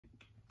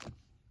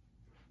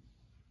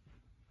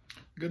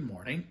Good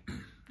morning.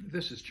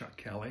 This is Chuck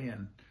Kelley,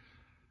 and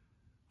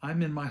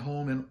I'm in my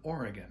home in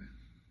Oregon.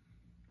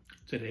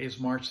 Today is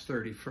March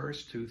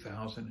 31st,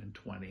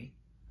 2020,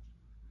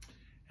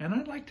 and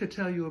I'd like to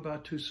tell you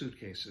about two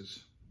suitcases.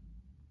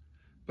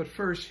 But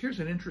first, here's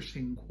an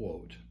interesting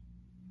quote.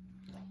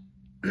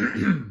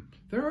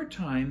 There are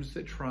times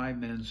that try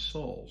men's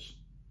souls.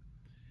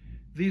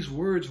 These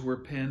words were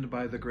penned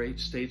by the great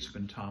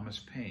statesman Thomas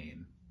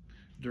Paine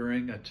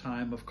during a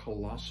time of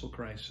colossal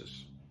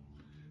crisis,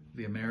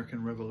 the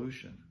American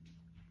Revolution.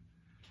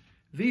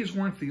 These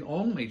weren't the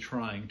only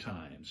trying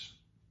times.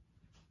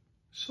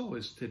 So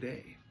is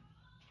today.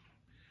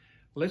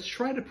 Let's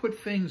try to put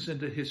things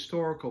into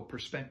historical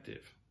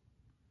perspective.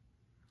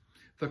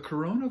 The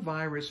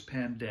coronavirus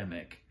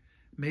pandemic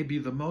may be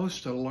the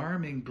most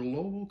alarming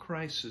global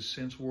crisis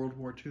since World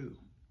War II.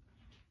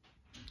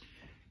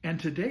 And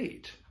to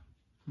date,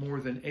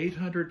 more than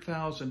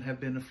 800,000 have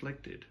been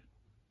afflicted,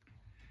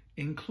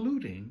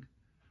 including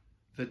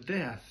the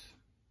death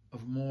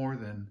of more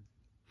than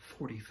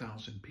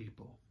 40,000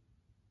 people.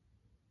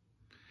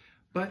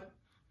 But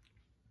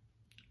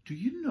do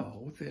you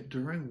know that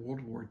during World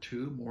War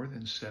II, more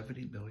than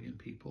 70 million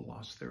people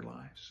lost their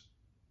lives?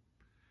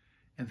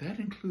 And that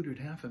included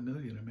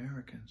 500,000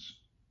 Americans.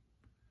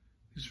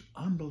 These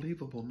are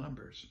unbelievable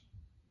numbers.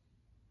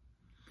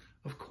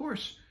 Of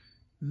course,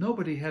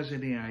 nobody has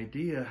any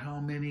idea how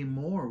many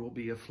more will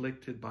be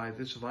afflicted by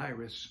this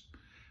virus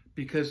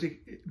because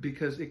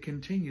it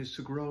continues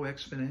to grow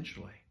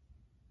exponentially.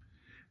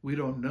 We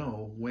don't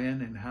know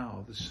when and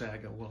how the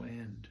saga will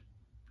end.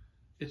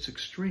 It's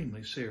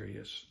extremely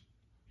serious.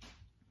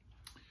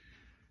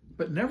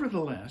 But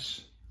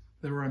nevertheless,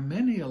 there are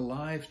many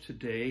alive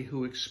today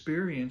who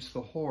experienced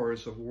the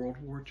horrors of World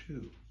War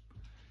II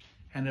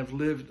and have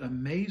lived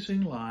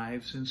amazing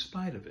lives in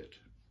spite of it,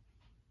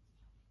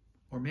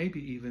 or maybe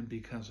even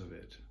because of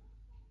it.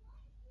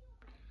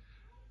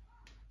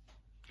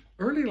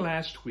 Early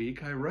last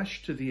week, I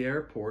rushed to the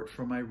airport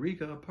from my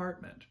Riga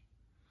apartment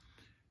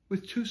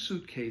with two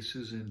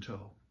suitcases in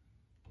tow.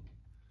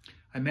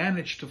 I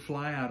managed to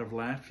fly out of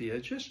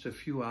Latvia just a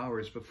few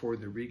hours before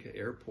the Riga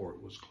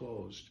airport was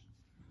closed.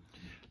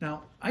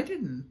 Now, I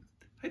didn't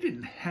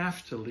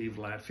have to leave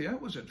Latvia. I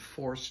wasn't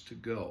forced to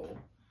go,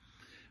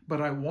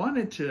 but I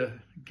wanted to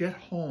get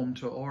home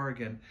to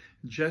Oregon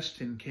just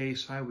in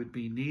case I would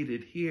be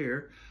needed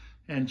here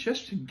and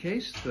just in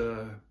case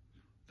the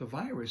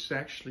virus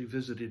actually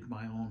visited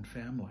my own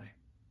family.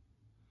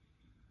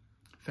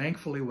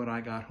 Thankfully, when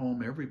I got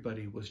home,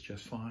 everybody was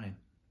just fine.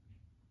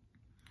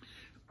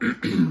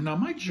 Now,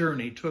 my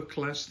journey took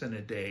less than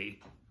a day,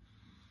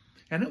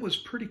 and it was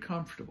pretty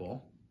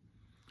comfortable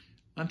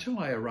until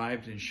I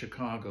arrived in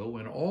Chicago,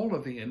 when all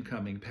of the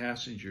incoming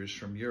passengers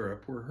from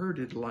Europe were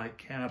herded like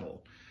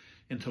cattle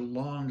into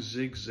long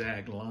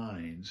zigzag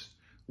lines,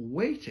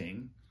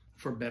 waiting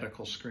for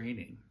medical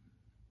screening.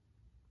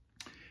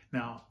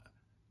 Now,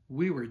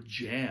 we were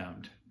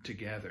jammed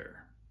together,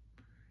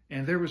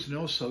 and there was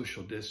no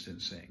social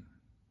distancing.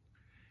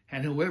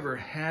 And whoever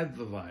had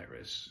the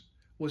virus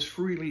was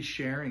freely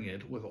sharing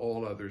it with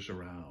all others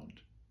around.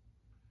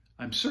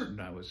 I'm certain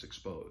I was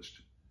exposed.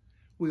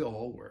 We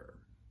all were.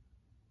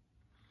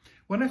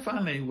 When I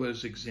finally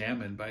was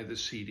examined by the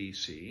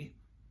CDC,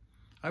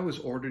 I was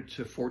ordered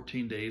to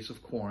 14 days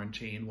of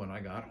quarantine when I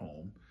got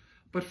home,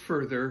 but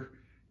further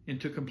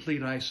into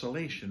complete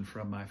isolation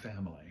from my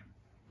family.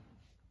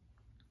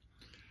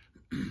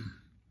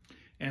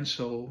 And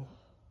so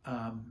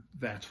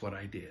that's what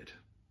I did.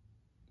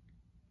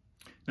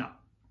 Now,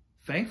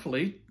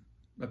 thankfully,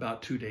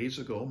 about 2 days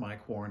ago, my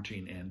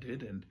quarantine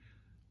ended and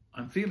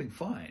I'm feeling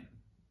fine.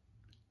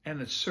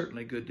 And it's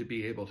certainly good to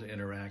be able to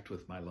interact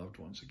with my loved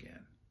ones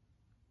again.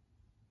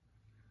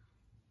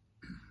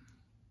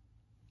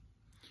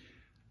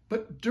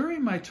 But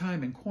during my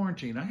time in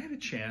quarantine, I had a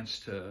chance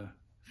to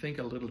think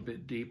a little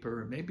bit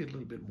deeper, maybe a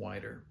little bit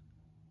wider.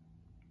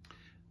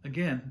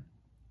 Again,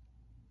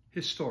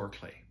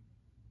 historically.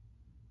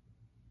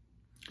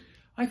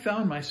 I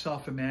found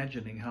myself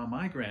imagining how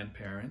my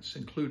grandparents,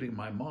 including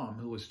my mom,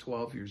 who was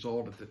 12 years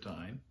old at the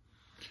time,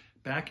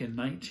 back in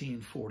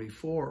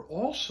 1944,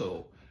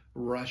 also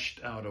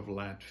rushed out of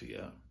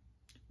Latvia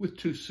with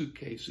two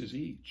suitcases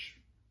each.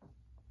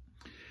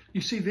 You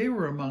see, they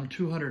were among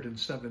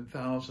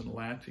 207,000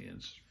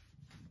 Latvians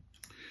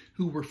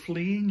who were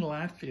fleeing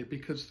Latvia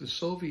because the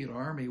Soviet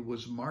army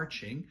was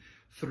marching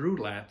through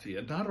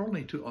Latvia, not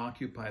only to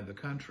occupy the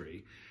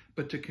country,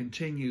 but to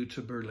continue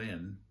to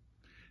Berlin,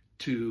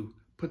 to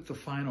put the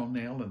final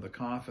nail in the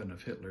coffin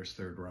of Hitler's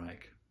Third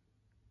Reich.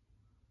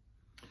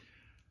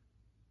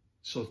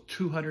 So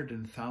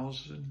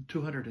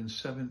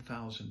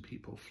 207,000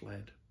 people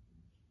fled.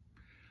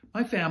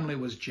 My family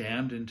was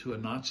jammed into a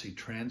Nazi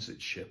transit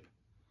ship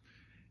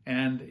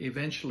and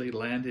eventually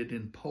landed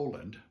in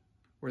Poland,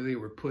 where they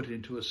were put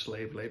into a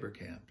slave labor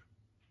camp.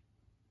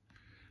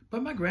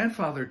 But my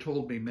grandfather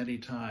told me many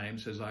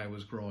times as I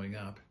was growing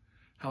up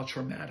how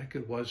traumatic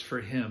it was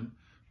for him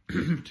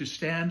to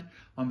stand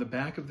on the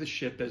back of the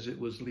ship as it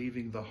was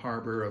leaving the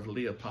harbor of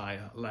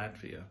Liepaja,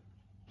 Latvia,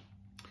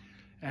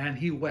 and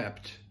he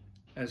wept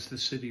as the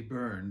city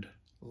burned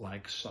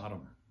like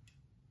Sodom.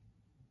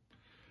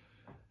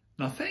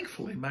 Now,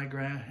 thankfully, my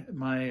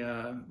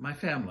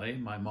family,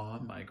 my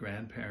mom, my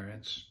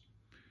grandparents,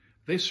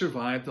 they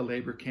survived the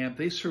labor camp.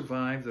 They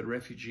survived the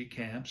refugee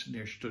camps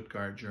near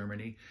Stuttgart,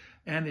 Germany.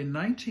 And in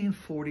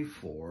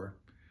 1944,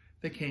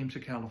 they came to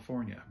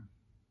California.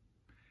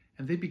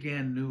 And they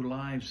began new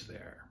lives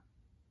there.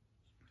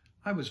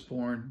 I was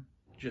born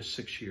just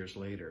 6 years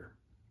later.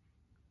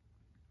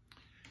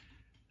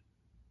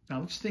 Now,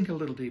 let's think a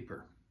little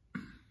deeper.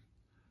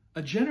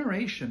 A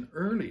generation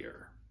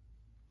earlier,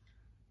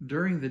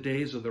 during the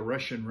days of the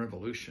Russian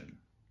Revolution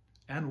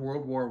and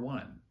World War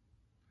I,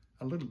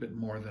 a little bit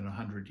more than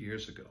 100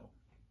 years ago,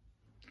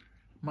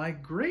 my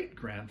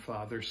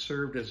great-grandfather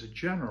served as a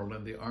general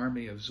in the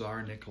army of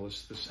Tsar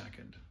Nicholas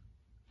II.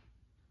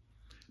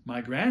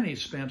 My granny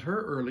spent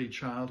her early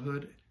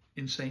childhood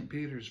in St.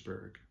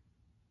 Petersburg.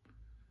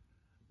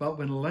 But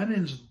when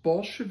Lenin's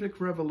Bolshevik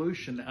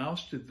Revolution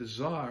ousted the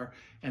Tsar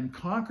and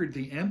conquered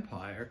the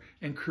empire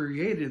and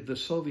created the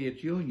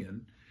Soviet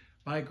Union,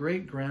 my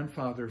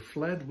great-grandfather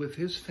fled with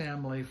his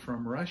family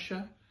from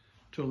Russia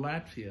to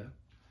Latvia,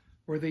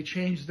 where they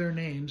changed their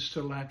names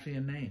to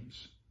Latvian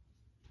names.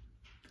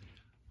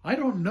 I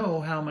don't know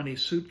how many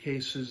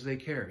suitcases they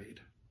carried,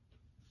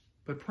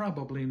 but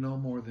probably no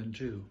more than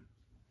 2.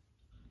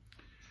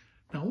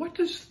 Now, what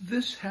does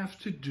this have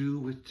to do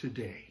with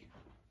today?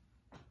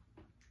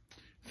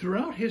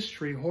 Throughout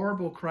history,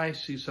 horrible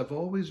crises have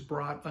always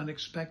brought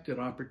unexpected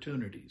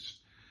opportunities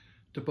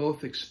to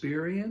both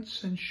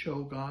experience and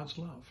show God's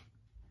love.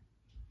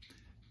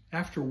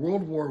 After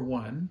World War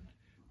I,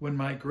 when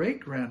my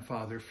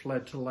great-grandfather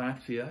fled to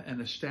Latvia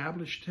and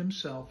established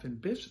himself in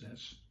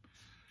business,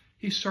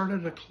 he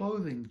started a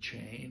clothing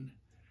chain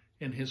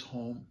in his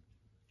home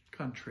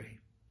country,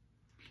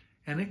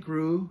 and it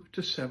grew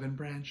to 7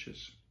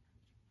 branches.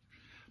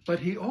 But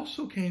he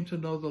also came to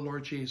know the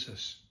Lord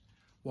Jesus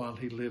while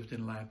he lived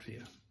in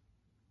Latvia.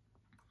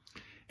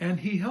 And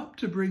he helped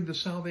to bring the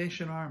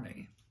Salvation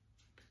Army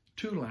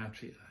to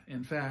Latvia.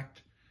 In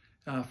fact,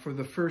 for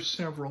the first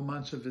several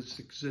months of its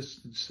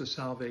existence, the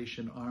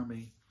Salvation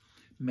Army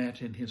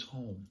met in his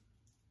home.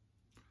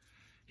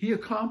 He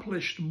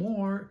accomplished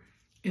more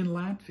in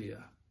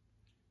Latvia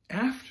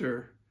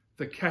after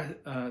the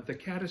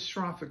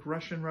catastrophic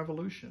Russian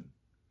Revolution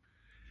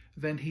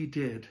than he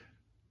did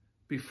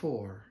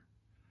before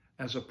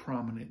as a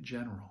prominent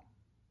general.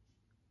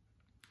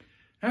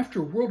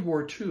 After World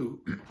War II,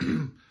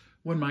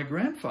 when my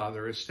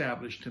grandfather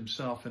established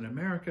himself in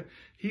America,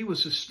 he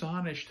was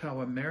astonished how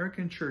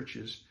American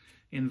churches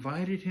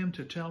invited him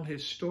to tell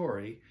his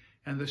story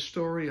and the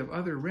story of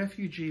other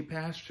refugee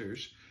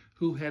pastors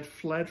who had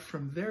fled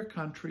from their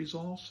countries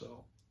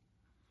also.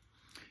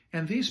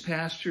 And these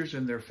pastors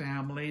and their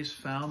families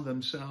found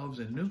themselves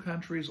in new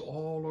countries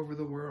all over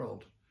the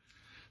world.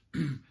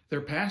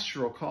 Their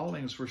pastoral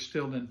callings were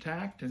still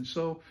intact, and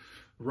so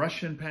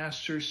Russian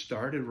pastors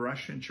started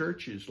Russian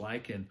churches,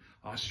 like in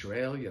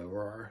Australia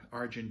or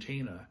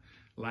Argentina.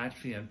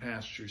 Latvian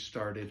pastors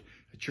started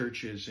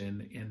churches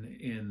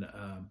in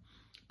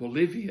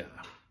Bolivia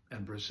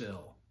and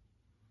Brazil.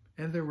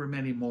 And there were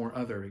many more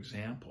other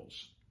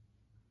examples.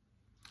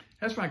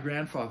 As my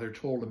grandfather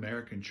told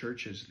American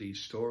churches these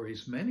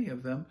stories, many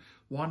of them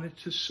wanted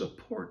to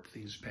support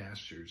these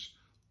pastors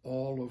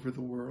all over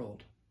the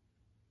world.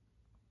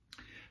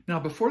 Now,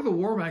 before the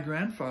war, my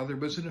grandfather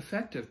was an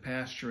effective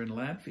pastor in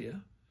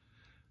Latvia,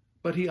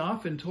 but he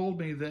often told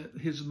me that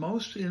his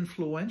most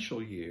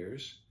influential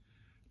years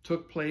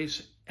took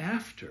place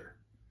after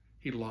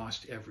he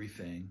lost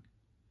everything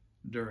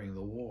during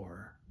the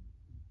war.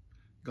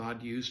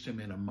 God used him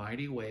in a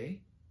mighty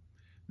way,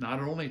 not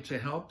only to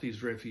help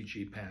these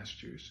refugee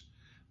pastors,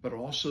 but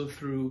also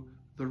through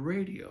the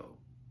radio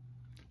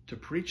to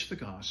preach the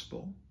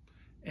gospel,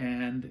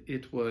 and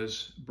it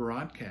was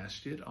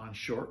broadcasted on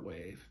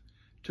shortwave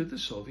to the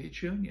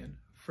Soviet Union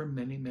for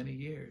many, many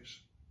years.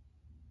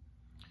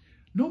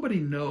 Nobody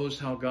knows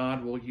how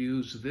God will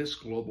use this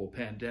global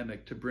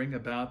pandemic to bring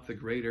about the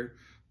greater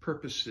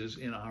purposes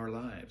in our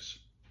lives.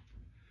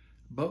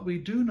 But we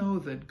do know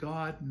that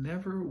God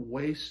never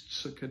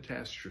wastes a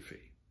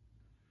catastrophe,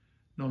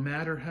 no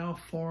matter how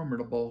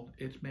formidable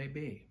it may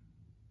be.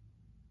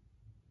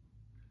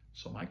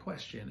 So my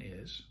question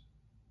is,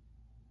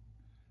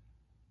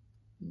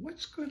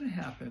 what's going to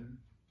happen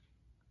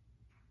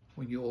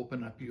when you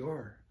open up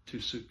your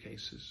 2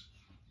 suitcases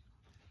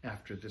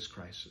after this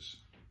crisis?